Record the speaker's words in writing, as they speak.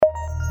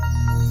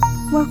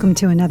Welcome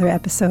to another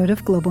episode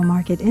of Global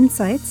Market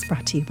Insights,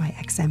 brought to you by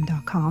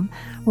XM.com,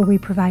 where we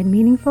provide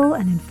meaningful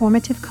and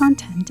informative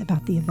content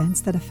about the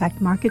events that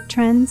affect market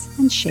trends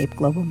and shape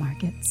global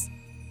markets.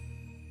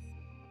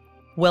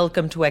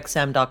 Welcome to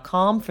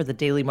XM.com for the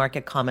Daily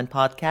Market Comment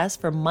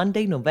Podcast for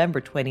Monday, November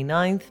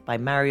 29th by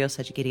Mario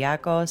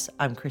Hadjikyriacos.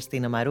 I'm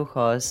Christina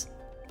Marujos.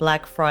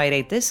 Black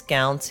Friday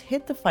discounts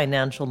hit the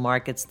financial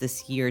markets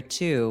this year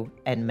too,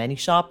 and many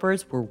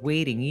shoppers were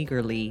waiting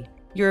eagerly.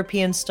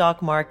 European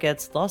stock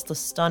markets lost a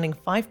stunning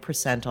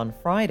 5% on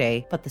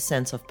Friday, but the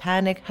sense of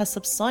panic has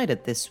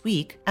subsided this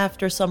week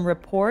after some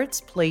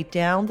reports played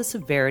down the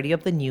severity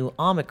of the new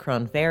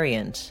Omicron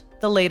variant.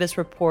 The latest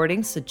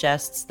reporting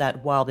suggests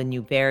that while the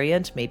new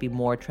variant may be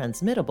more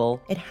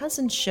transmittable, it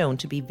hasn't shown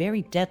to be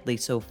very deadly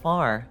so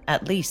far,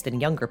 at least in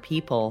younger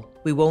people.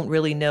 We won't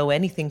really know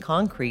anything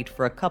concrete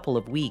for a couple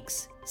of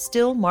weeks.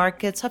 Still,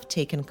 markets have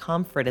taken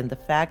comfort in the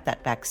fact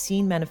that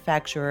vaccine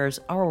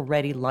manufacturers are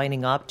already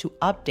lining up to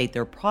update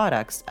their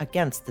products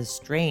against this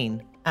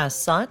strain. As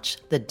such,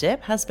 the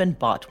dip has been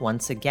bought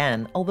once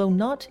again, although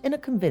not in a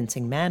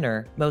convincing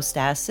manner. Most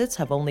assets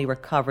have only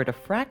recovered a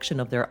fraction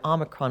of their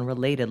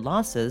Omicron-related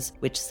losses,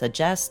 which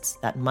suggests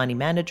that money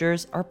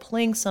managers are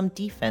playing some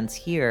defense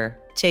here.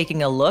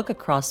 Taking a look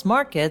across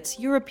markets,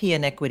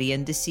 European equity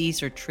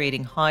indices are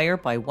trading higher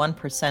by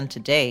 1%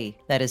 today.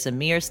 That is a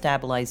mere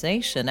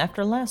stabilization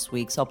after last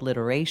week's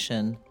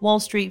obliteration.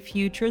 Wall Street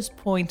futures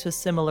point to a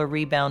similar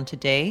rebound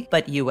today,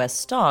 but U.S.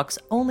 stocks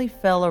only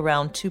fell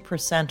around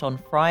 2% on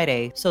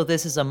Friday, so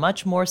this is a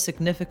much more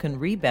significant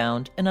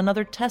rebound and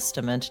another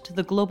testament to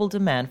the global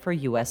demand for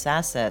U.S.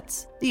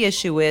 assets. The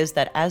issue is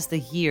that as the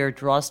year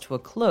draws to a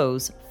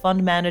close,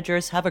 fund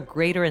managers have a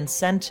greater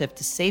incentive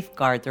to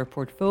safeguard their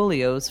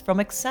portfolios from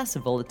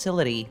excessive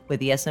volatility. With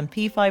the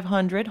S&P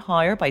 500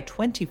 higher by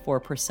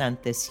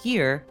 24% this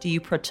year, do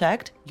you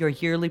protect your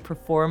yearly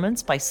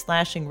performance by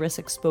slashing risk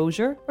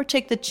exposure or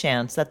take the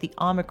chance that the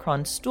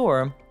Omicron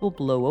storm will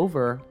blow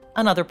over?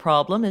 Another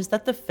problem is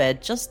that the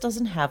Fed just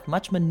doesn't have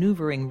much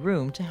maneuvering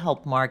room to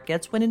help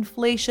markets when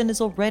inflation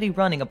is already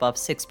running above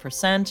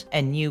 6%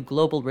 and new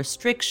global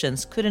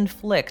restrictions could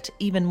inflict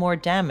even more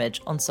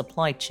damage on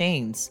supply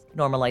chains.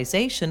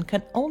 Normalization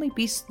can only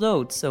be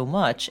slowed so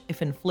much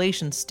if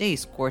inflation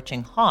stays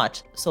scorching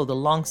hot, so the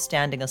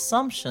long-standing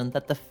assumption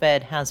that the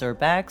Fed has our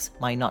backs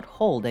might not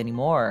hold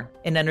anymore.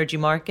 In energy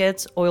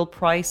markets, oil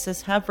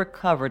prices have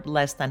recovered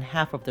less than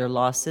half of their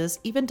losses,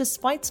 even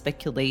despite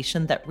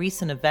speculation that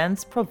recent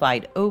events provide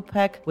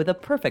OPEC with a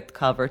perfect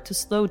cover to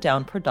slow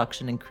down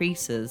production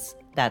increases.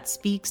 That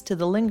speaks to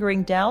the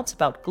lingering doubts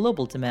about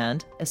global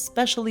demand,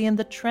 especially in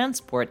the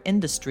transport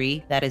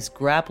industry that is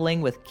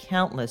grappling with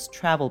countless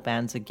travel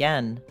bans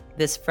again.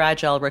 This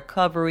fragile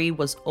recovery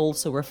was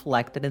also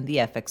reflected in the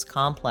FX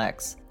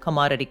complex.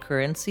 Commodity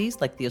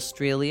currencies like the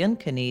Australian,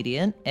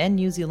 Canadian, and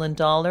New Zealand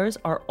dollars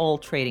are all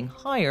trading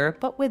higher,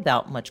 but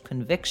without much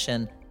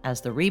conviction,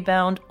 as the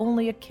rebound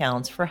only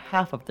accounts for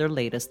half of their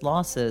latest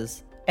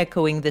losses.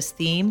 Echoing this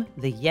theme,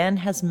 the yen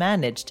has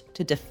managed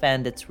to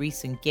defend its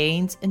recent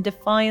gains in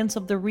defiance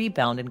of the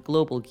rebound in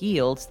global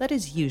yields that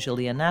is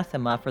usually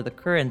anathema for the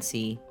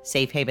currency.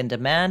 Safe haven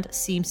demand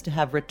seems to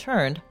have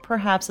returned,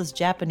 perhaps as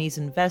Japanese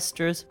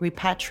investors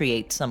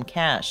repatriate some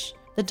cash.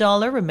 The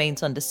dollar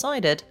remains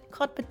undecided,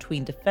 caught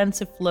between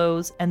defensive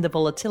flows and the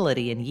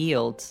volatility in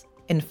yields.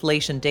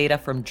 Inflation data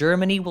from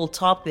Germany will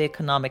top the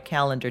economic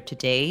calendar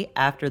today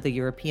after the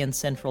European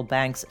Central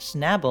Bank's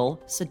Schnabel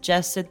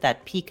suggested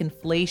that peak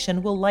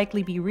inflation will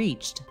likely be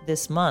reached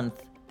this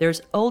month. There's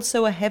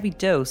also a heavy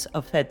dose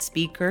of Fed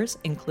speakers,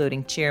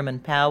 including Chairman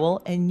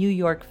Powell and New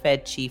York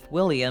Fed Chief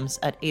Williams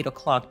at 8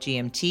 o'clock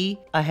GMT,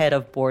 ahead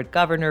of Board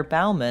Governor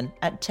Baumann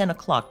at 10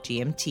 o'clock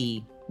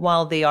GMT.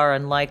 While they are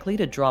unlikely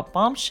to drop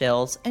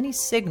bombshells, any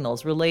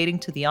signals relating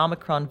to the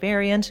Omicron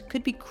variant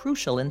could be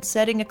crucial in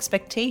setting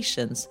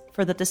expectations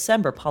for the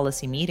December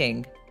policy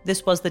meeting.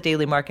 This was the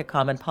Daily Market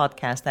Comment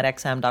Podcast at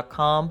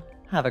XM.com.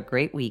 Have a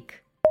great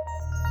week.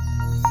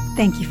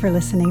 Thank you for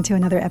listening to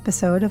another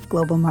episode of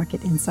Global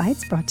Market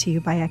Insights, brought to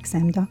you by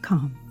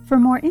XM.com. For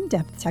more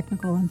in-depth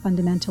technical and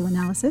fundamental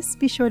analysis,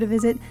 be sure to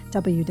visit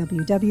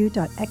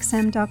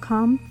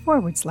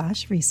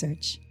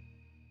www.xm.com/research.